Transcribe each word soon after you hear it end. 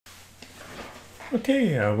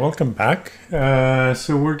Okay, welcome back.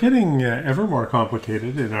 So we're getting ever more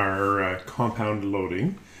complicated in our compound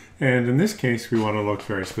loading. And in this case, we want to look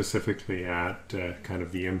very specifically at kind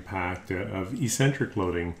of the impact of eccentric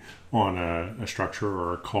loading on a structure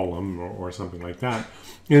or a column or something like that.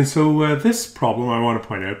 And so this problem I want to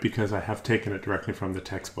point out because I have taken it directly from the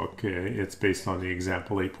textbook. It's based on the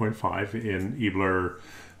example 8.5 in Ebler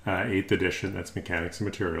 8th edition, that's Mechanics and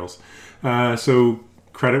Materials. So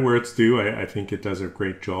credit where it's due. I think it does a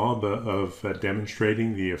great job of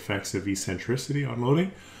demonstrating the effects of eccentricity on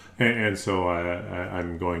loading. And so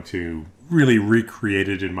I'm going to really recreate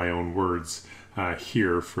it in my own words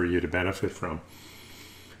here for you to benefit from.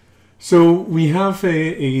 So we have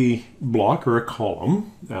a block or a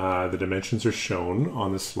column. The dimensions are shown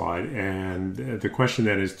on the slide. And the question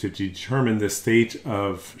then is to determine the state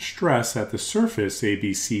of stress at the surface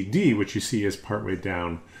ABCD, which you see is partway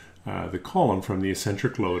down the column from the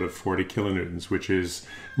eccentric load of 40 kilonewtons, which is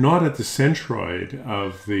not at the centroid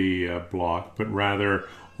of the block, but rather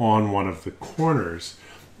on one of the corners.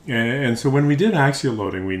 And so when we did axial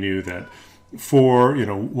loading, we knew that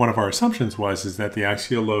one of our assumptions is that the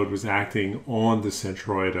axial load was acting on the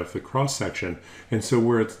centroid of the cross section. And so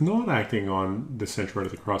where it's not acting on the centroid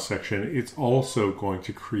of the cross section, it's also going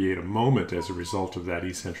to create a moment as a result of that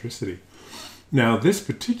eccentricity. Now, this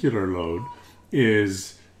particular load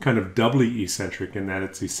is kind of doubly eccentric in that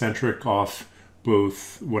it's eccentric off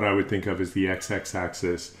both what I would think of as the x-x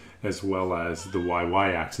axis as well as the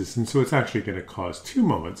y-y axis. And so it's actually going to cause two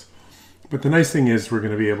moments. But the nice thing is we're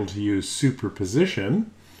going to be able to use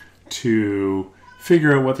superposition to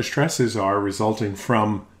figure out what the stresses are resulting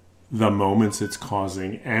from the moments it's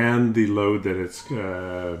causing and the load that it's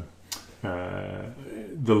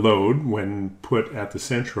the load when put at the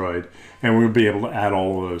centroid, and we'll be able to add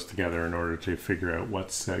all of those together in order to figure out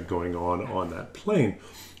what's going on that plane.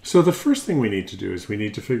 So the first thing we need to do is we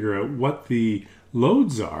need to figure out what the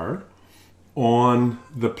loads are on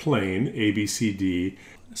the plane ABCD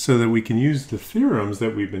so that we can use the theorems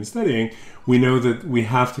that we've been studying. We know that we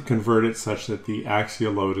have to convert it such that the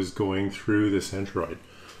axial load is going through the centroid.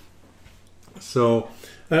 So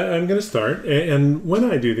I'm going to start, and when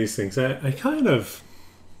I do these things, I try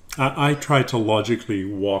to logically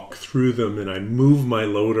walk through them, and I move my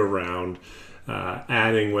load around,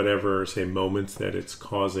 adding whatever, say, moments that it's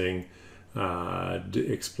causing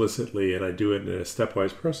explicitly, and I do it in a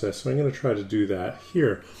stepwise process. So I'm going to try to do that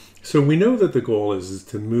here. So we know that the goal is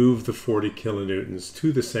to move the 40 kilonewtons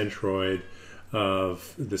to the centroid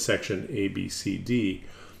of the section ABCD.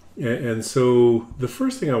 And so the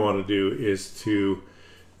first thing I want to do is to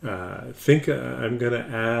I'm going to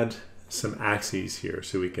add some axes here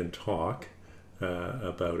so we can talk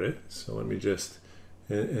about it. So let me just,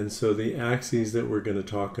 and so the axes that we're going to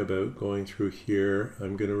talk about going through here,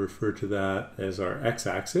 I'm going to refer to that as our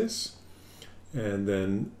x-axis. And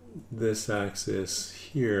then this axis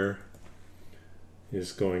here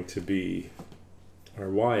is going to be our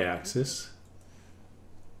y-axis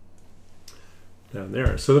down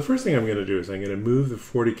there. So the first thing I'm going to do is I'm going to move the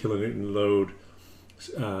 40 kilonewton load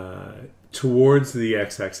towards the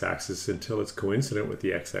x-x axis until it's coincident with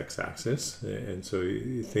the x-x axis. And so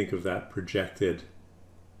you think of that projected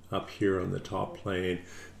up here on the top plane.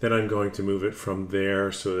 Then I'm going to move it from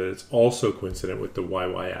there so that it's also coincident with the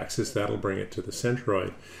y-y axis. That'll bring it to the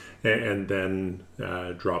centroid, and then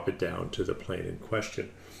drop it down to the plane in question.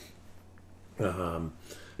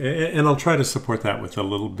 And I'll try to support that with a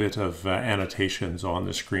little bit of annotations on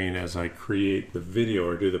the screen as I create the video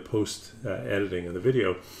or do the post editing of the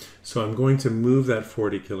video. So I'm going to move that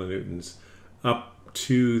 40 kilonewtons up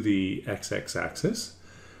to the x-x axis.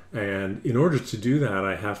 And in order to do that,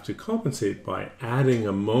 I have to compensate by adding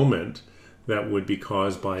a moment that would be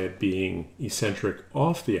caused by it being eccentric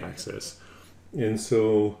off the axis. And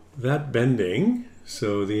so that bending,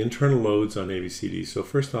 so the internal loads on ABCD. So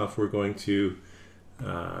first off, we're going to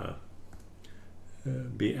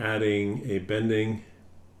be adding a bending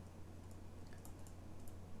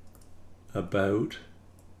about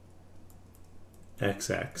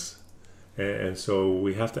XX. And so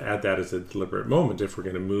we have to add that as a deliberate moment if we're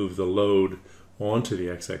going to move the load onto the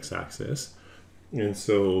XX axis. And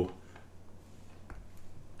so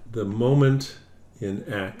the moment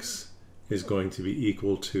in X is going to be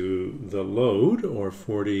equal to the load, or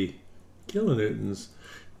 40 kilonewtons,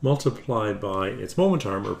 multiplied by its moment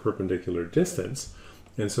arm, or perpendicular distance.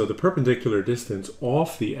 And so the perpendicular distance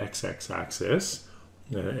off the x-x axis,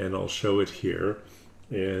 and I'll show it here,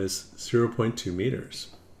 is 0.2 meters.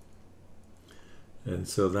 And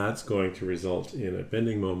so that's going to result in a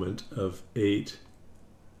bending moment of 8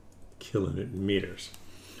 kilonewton meters.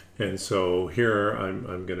 And so here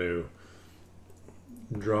I'm going to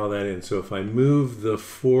draw that in. So if I move the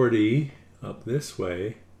 40 up this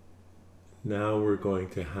way, now we're going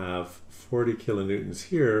to have 40 kilonewtons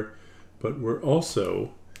here, but we're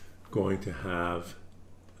also going to have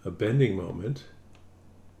a bending moment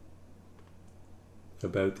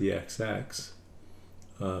about the XX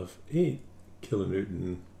of 8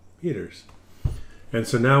 kilonewton meters. And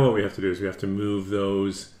so now what we have to do is we have to move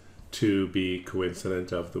those to be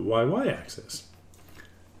coincident of the YY axis.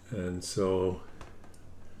 And so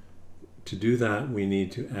to do that, we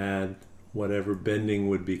need to add whatever bending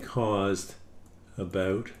would be caused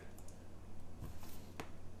about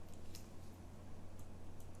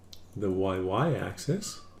the YY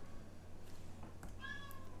axis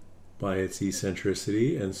by its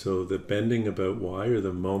eccentricity, and so the bending about y, or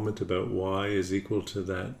the moment about y, is equal to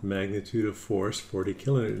that magnitude of force, 40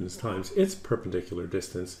 kilonewtons, times its perpendicular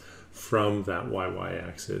distance from that YY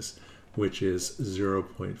axis, which is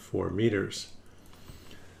 0.4 meters.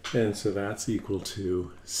 And so that's equal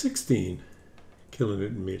to 16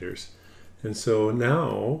 kilonewton meters. And so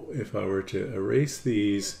now, if I were to erase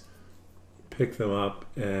these, pick them up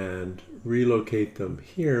and relocate them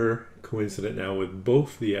here, coincident now with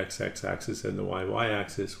both the XX axis and the YY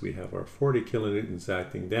axis, we have our 40 kilonewtons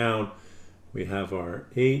acting down, we have our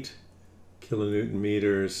 8 kilonewton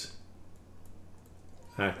meters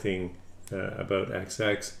acting about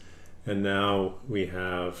XX, and now we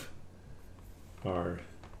have our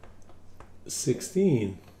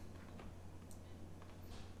 16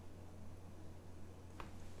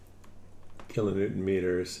 kilonewton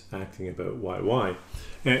meters acting about YY.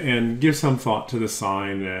 And give some thought to the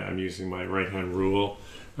sign. I'm using my right hand rule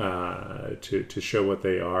to show what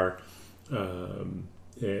they are,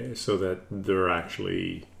 so that they're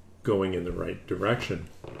actually going in the right direction.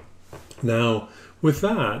 Now with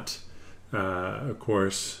that, of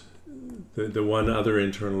course, the one other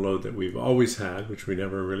internal load that we've always had, which we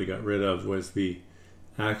never really got rid of, was the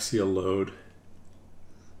axial load,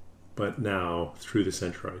 but now through the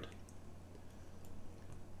centroid.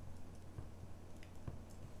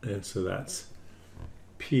 And so that's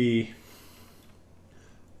P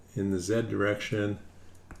in the Z direction,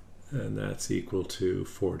 and that's equal to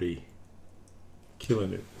 40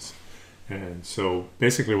 kilonewtons. And so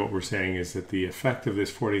basically what we're saying is that the effect of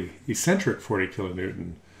this eccentric 40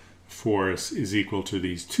 kilonewton force is equal to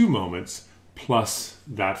these two moments plus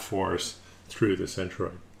that force through the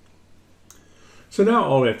centroid. So now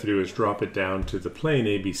all we have to do is drop it down to the plane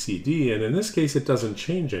ABCD, and in this case it doesn't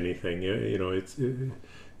change anything. You know,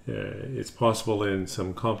 it's possible in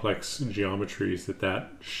some complex geometries that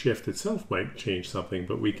shift itself might change something,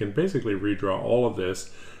 but we can basically redraw all of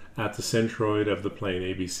this at the centroid of the plane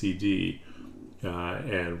ABCD,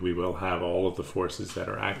 and we will have all of the forces that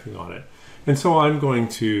are acting on it. And so I'm going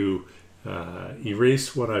to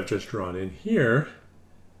erase what I've just drawn in here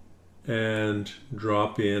and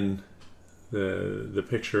drop in the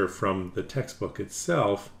picture from the textbook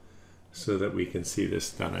itself so that we can see this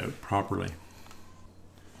done out properly.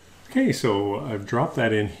 Okay, so I've dropped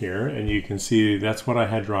that in here, and you can see that's what I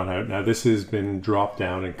had drawn out. Now this has been dropped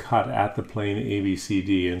down and cut at the plane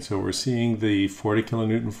ABCD, and so we're seeing the 40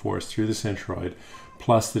 kilonewton force through the centroid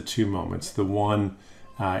plus the two moments, the one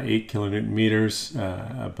 8 kilonewton meters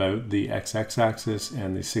about the XX axis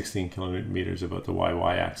and the 16 kilonewton meters about the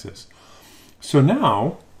YY axis. So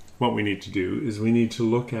now what we need to do is we need to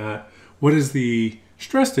look at what is the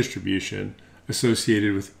stress distribution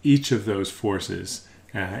associated with each of those forces,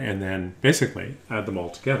 and then basically add them all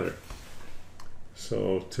together.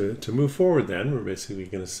 So to move forward then, we're basically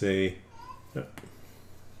going to say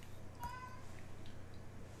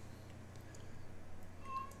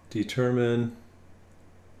determine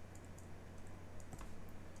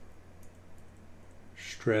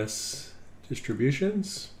stress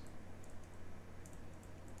distributions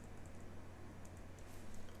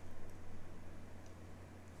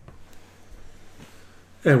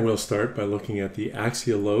and we'll start by looking at the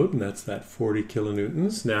axial load, and that's that 40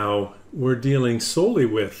 kilonewtons. Now we're dealing solely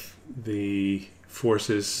with the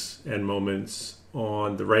forces and moments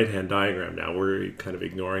on the right-hand diagram. Now we're kind of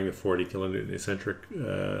ignoring the 40 kilonewton eccentric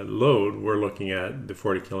load. We're looking at the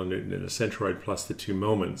 40 kilonewton in the centroid plus the two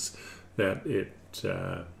moments that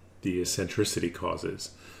the eccentricity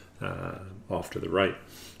causes off to the right.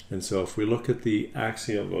 And so if we look at the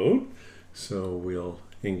axial load, so we'll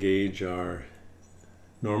engage our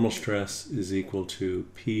normal stress is equal to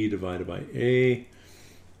P divided by A,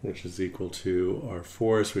 which is equal to our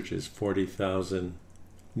force, which is 40,000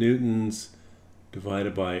 newtons,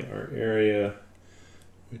 divided by our area,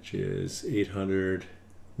 which is 800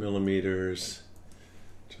 millimeters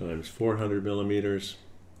times 400 millimeters.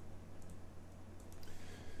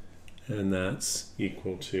 and that's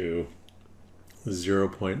equal to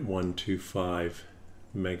 0.125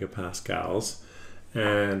 megapascals,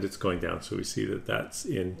 and it's going down, so we see that that's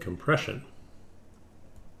in compression.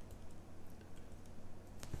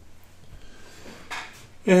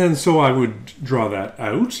 And so I would draw that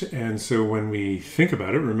out, and so when we think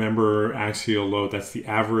about it, remember axial load, that's the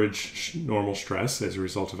average normal stress as a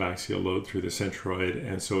result of axial load through the centroid,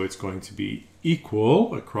 and so it's going to be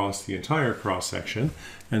equal across the entire cross-section.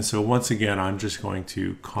 And so once again, I'm just going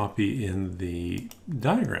to copy in the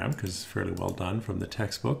diagram, because it's fairly well done from the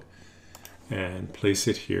textbook, and place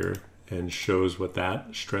it here, and shows what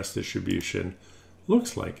that stress distribution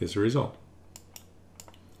looks like as a result.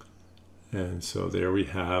 And so there we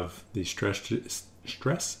have the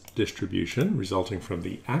stress distribution resulting from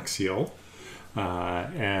the axial,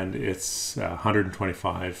 and it's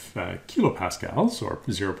 125 kilopascals, or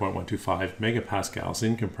 0.125 megapascals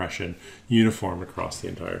in compression, uniform across the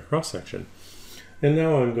entire cross-section. And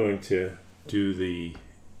now I'm going to do the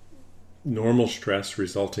normal stress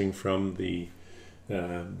resulting from the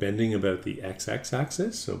bending about the x-x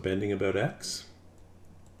axis, so bending about x.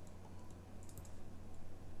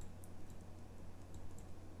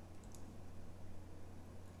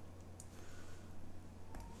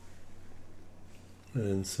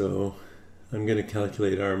 And so I'm going to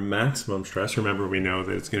calculate our maximum stress. Remember, we know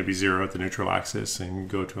that it's going to be 0 at the neutral axis and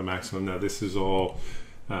go to a maximum. Now this is all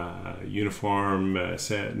uniform.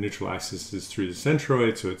 Neutral axis is through the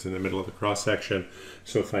centroid, so it's in the middle of the cross-section.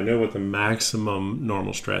 So if I know what the maximum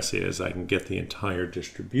normal stress is, I can get the entire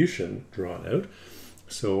distribution drawn out.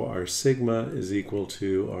 So our sigma is equal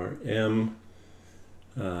to our m,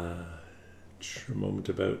 moment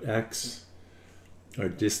about x, our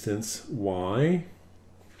distance y,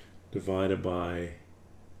 divided by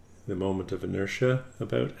the moment of inertia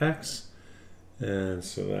about x, and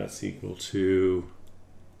so that's equal to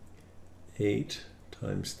 8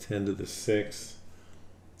 times 10 to the 6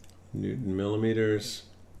 Newton millimeters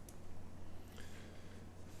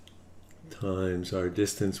times our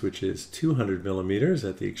distance, which is 200 millimeters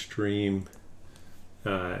at the extreme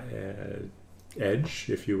edge,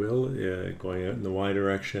 if you will, going out in the y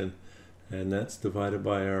direction. And that's divided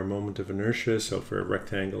by our moment of inertia. So for a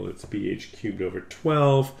rectangle, it's bh cubed over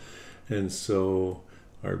 12. And so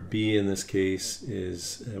our b in this case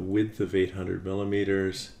is a width of 800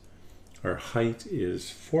 millimeters. Our height is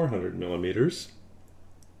 400 millimeters.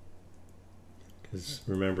 Because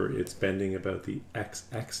remember, it's bending about the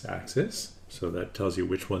x-x axis. So that tells you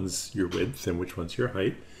which one's your width and which one's your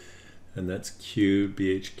height. And that's cubed,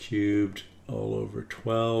 bh cubed all over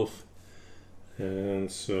 12. And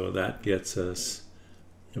so that gets us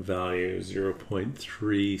a value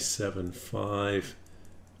 0.375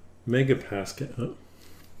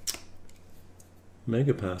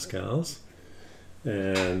 megapascals,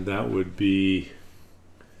 and that would be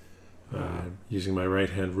using my right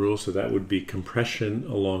hand rule, so that would be compression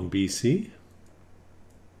along BC,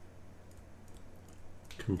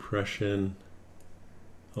 compression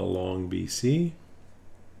along BC,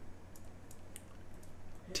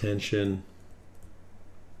 tension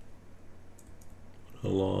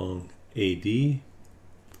along AD,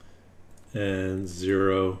 and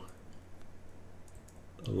 0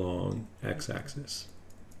 along x-axis.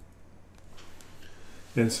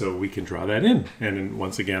 And so we can draw that in. And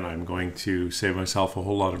once again, I'm going to save myself a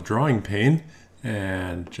whole lot of drawing pain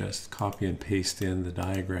and just copy and paste in the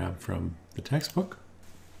diagram from the textbook.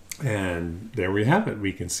 And there we have it.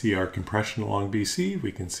 We can see our compression along BC.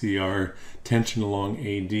 We can see our tension along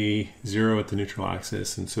AD, 0 at the neutral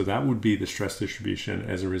axis. And so that would be the stress distribution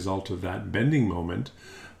as a result of that bending moment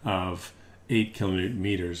of 8 kilonewton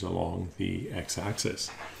meters along the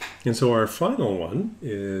x-axis. And so our final one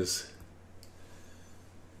is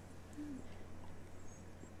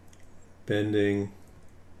bending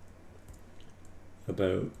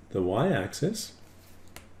about the y-axis.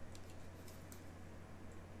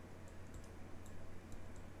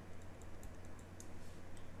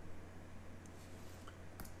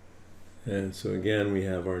 And so again, we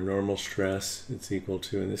have our normal stress. It's equal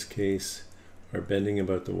to, in this case, our bending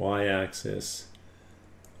about the y-axis,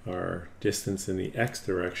 our distance in the x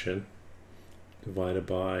direction, divided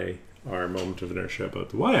by our moment of inertia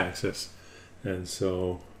about the y-axis. And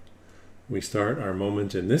so we start, our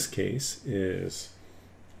moment in this case is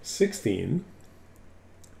 16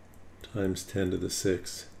 times 10 to the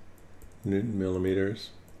 6 Newton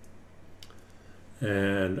millimeters.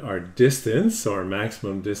 And our distance, so our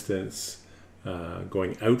maximum distance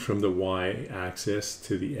going out from the y-axis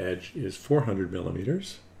to the edge is 400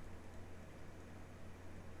 millimeters.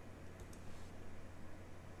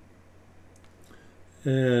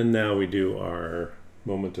 And now we do our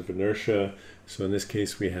moment of inertia. So in this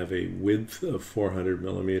case, we have a width of 400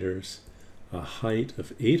 millimeters, a height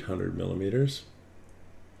of 800 millimeters,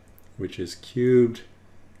 which is cubed,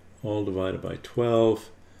 all divided by 12,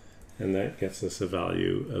 and that gets us a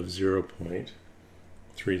value of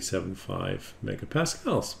 0.375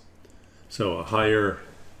 megapascals. So a higher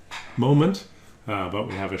moment, but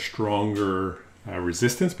we have a stronger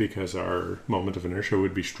resistance because our moment of inertia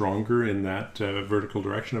would be stronger in that vertical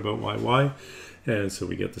direction about y, and so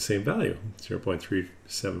we get the same value,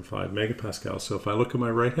 0.375 megapascals. So if I look at my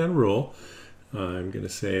right-hand rule, I'm going to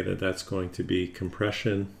say that that's going to be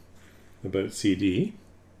compression about CD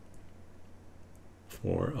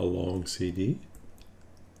for a long CD.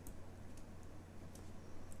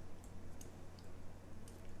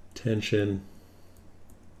 Tension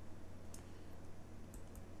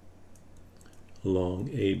along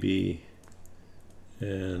AB,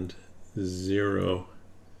 and 0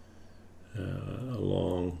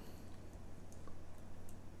 along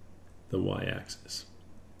the y-axis.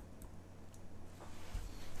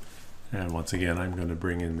 And once again, I'm going to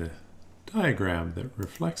bring in the diagram that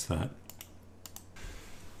reflects that.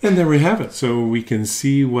 And there we have it. So we can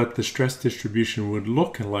see what the stress distribution would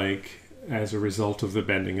look like as a result of the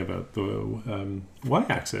bending about the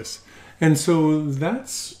y-axis. And so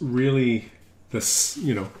that's really this,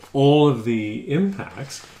 all of the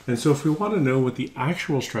impacts. And so if we want to know what the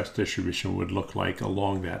actual stress distribution would look like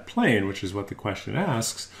along that plane, which is what the question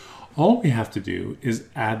asks, all we have to do is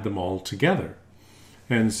add them all together.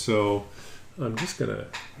 And so I'm just going to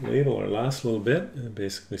label our last little bit and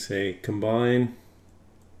basically say combine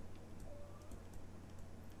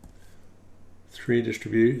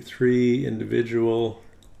three individual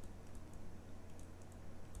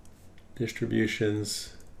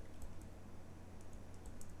distributions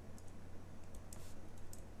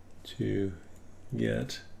to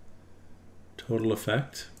get total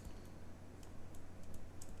effect.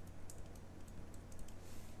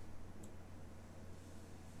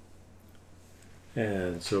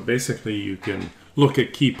 And so basically you can look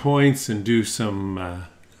at key points and do some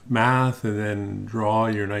math and then draw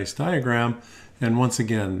your nice diagram. And once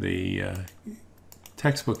again, the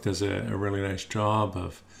textbook does a really nice job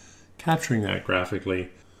of capturing that graphically.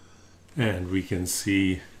 And we can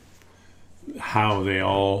see how they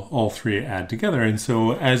all three add together. And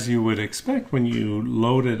so as you would expect, when you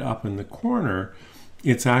load it up in the corner,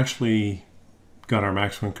 it's actually got our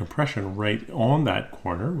maximum compression right on that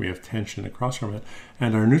corner. We have tension across from it,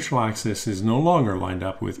 and our neutral axis is no longer lined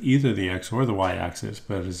up with either the x or the y axis,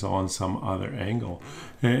 but is on some other angle.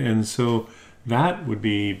 And so that would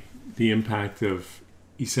be the impact of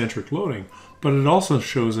eccentric loading. But it also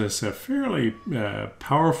shows us a fairly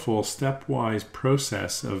powerful stepwise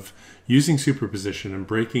process of using superposition and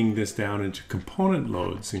breaking this down into component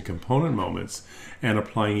loads and component moments and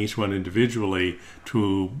applying each one individually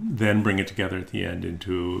to then bring it together at the end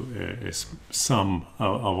into a sum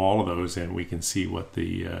of all of those, and we can see what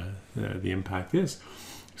the impact is.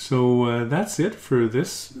 So that's it for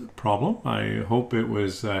this problem. I hope it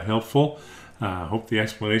was helpful. I hope the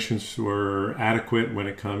explanations were adequate when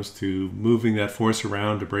it comes to moving that force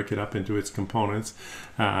around to break it up into its components.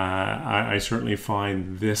 I certainly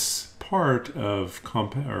find this part of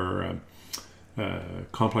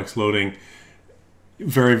complex loading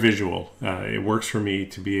very visual. It works for me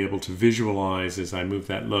to be able to visualize as I move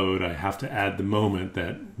that load. I have to add the moment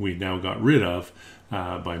that we now got rid of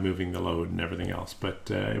by moving the load and everything else. But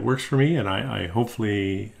it works for me, and I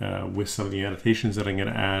hopefully, with some of the annotations that I'm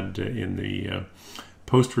going to add in the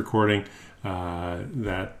post-recording,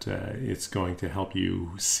 that it's going to help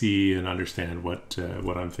you see and understand what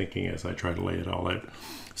I'm thinking as I try to lay it all out.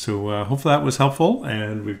 So hopefully that was helpful,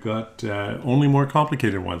 and we've got only more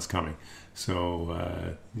complicated ones coming.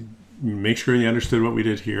 So make sure you understood what we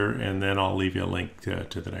did here, and then I'll leave you a link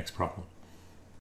to the next problem.